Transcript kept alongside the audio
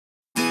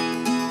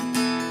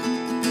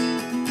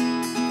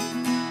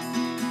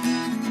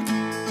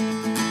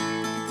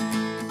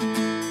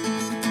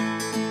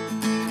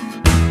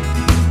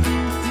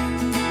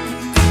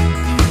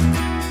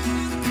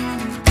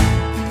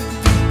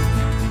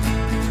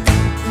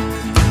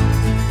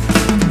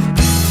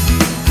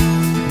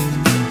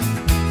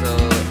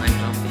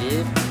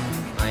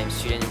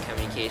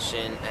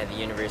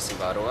University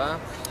of Ottawa.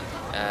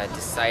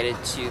 Decided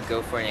to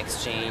go for an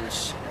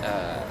exchange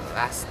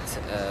last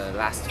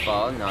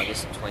fall in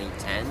August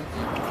 2010.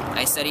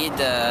 I studied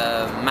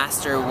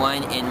Master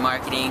 1 in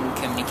Marketing,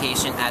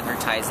 Communication,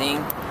 Advertising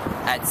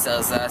at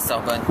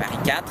Celsa-Sorbonne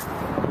Paris IV.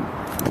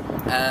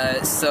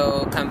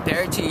 So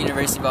compared to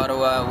University of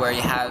Ottawa, where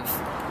you have,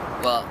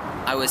 well,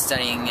 I was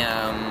studying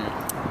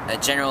a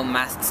general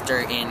master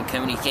in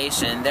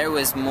communication, there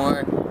was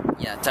more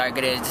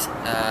targeted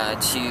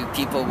to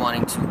people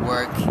wanting to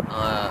work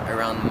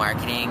around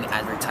marketing,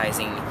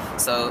 advertising.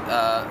 So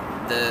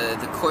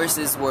the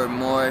courses were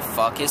more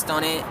focused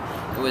on it.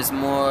 It was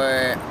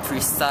more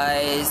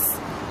precise,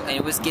 and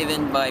it was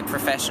given by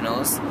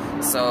professionals.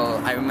 So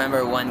I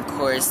remember one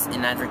course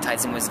in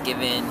advertising was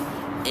given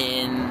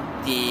in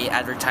the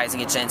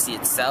advertising agency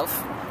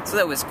itself. So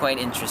that was quite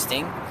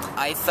interesting.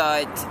 I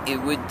thought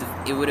it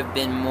would have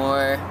been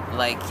more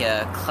like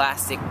a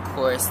classic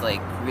course,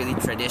 like really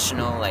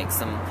traditional, like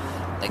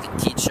a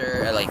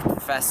teacher or like a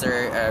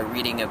professor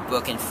reading a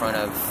book in front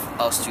of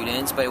all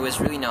students. But it was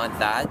really not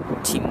that.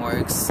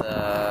 Teamworks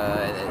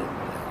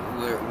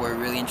were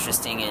really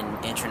interesting in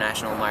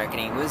international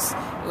marketing.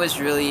 It was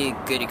really a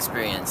good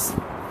experience.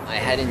 I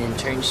had an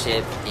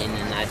internship in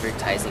an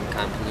advertising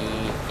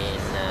company in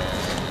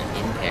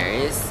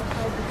Paris.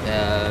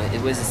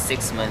 It was a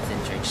 6-month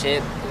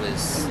internship. It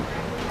was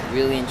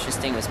really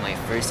interesting. It was my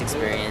first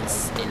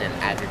experience in an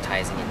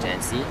advertising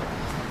agency.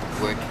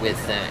 Worked with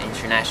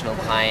international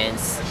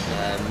clients,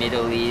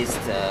 Middle East,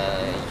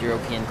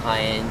 European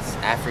clients,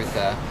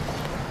 Africa.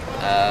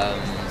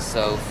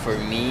 So for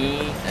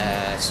me,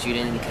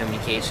 student in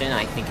communication,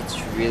 I think it's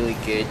really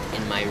good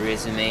in my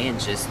resume, and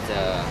just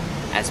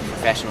as a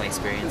professional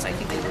experience, I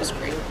think it was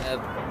great. A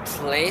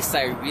place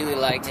I really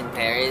liked in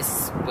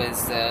Paris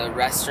was a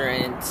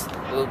restaurant,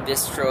 a little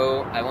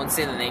bistro. I won't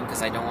say the name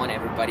because I don't want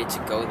everybody to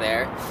go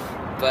there.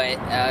 But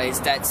it's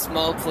that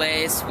small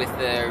place with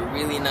a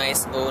really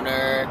nice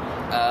owner,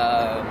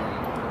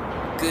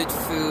 good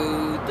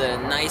food,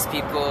 nice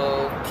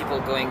people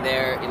going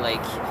there.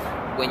 Like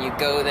when you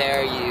go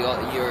there,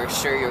 you're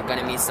sure you're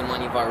gonna meet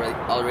someone you've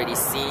already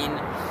seen.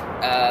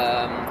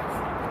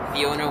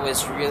 The owner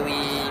was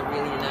really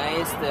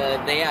nice. The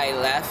day I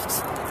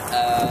left,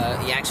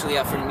 he actually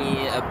offered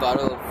me a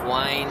bottle of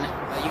wine.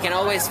 You can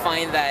always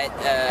find that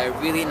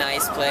really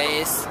nice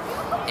place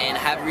and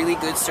have really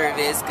good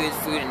service, good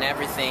food and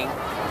everything.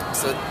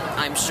 So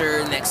I'm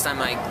sure next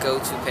time I go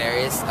to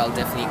Paris, I'll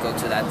definitely go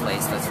to that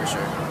place, that's for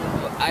sure.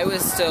 I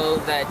was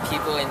told that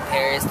people in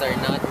Paris are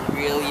not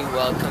really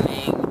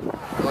welcoming,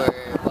 or,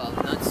 well,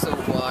 not so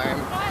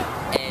warm,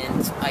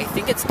 and I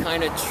think it's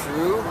kind of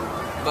true,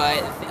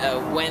 but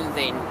when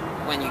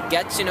you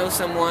get to know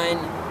someone,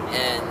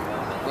 and,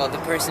 well, the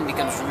person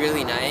becomes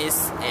really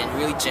nice and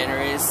really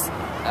generous.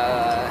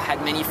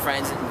 Had many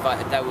friends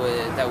that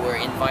were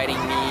inviting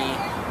me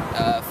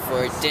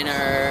for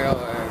dinner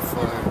or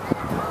for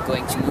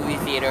going to movie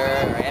theater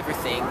or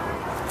everything.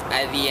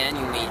 At the end,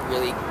 you meet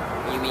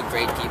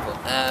great people.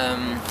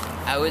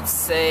 I would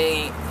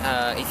say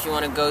if you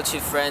want to go to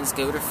France,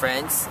 go to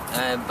France.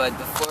 But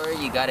before,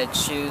 you gotta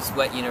choose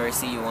what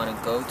university you want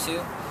to go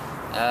to.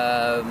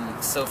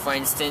 So, for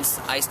instance,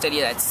 I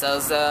studied at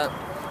Celsa.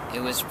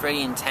 It was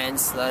pretty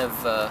intense. A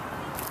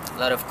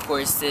lot of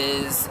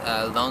courses,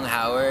 long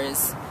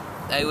hours.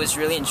 It was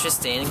really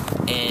interesting,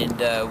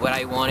 and what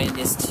I wanted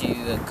is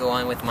to go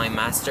on with my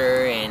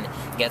master and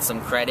get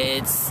some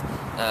credits,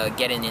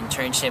 get an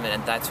internship,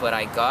 and that's what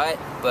I got.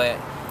 But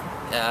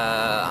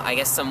I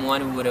guess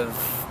someone who wanted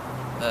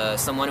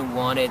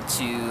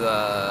to,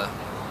 I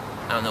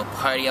don't know,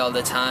 party all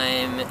the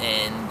time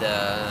and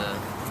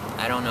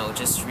I don't know,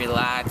 just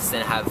relax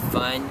and have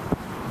fun.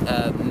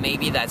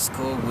 Maybe that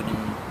school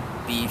wouldn't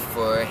be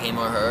for him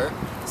or her.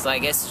 So I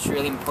guess it's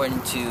really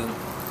important to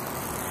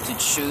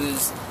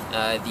choose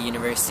the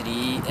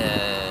university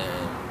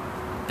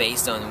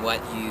based on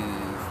what you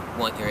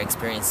want your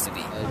experience to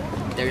be.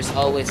 There's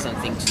always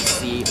something to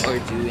see or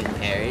do in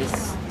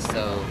Paris,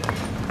 so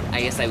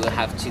I guess I will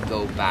have to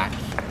go back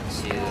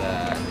to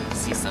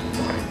see some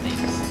more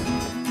things.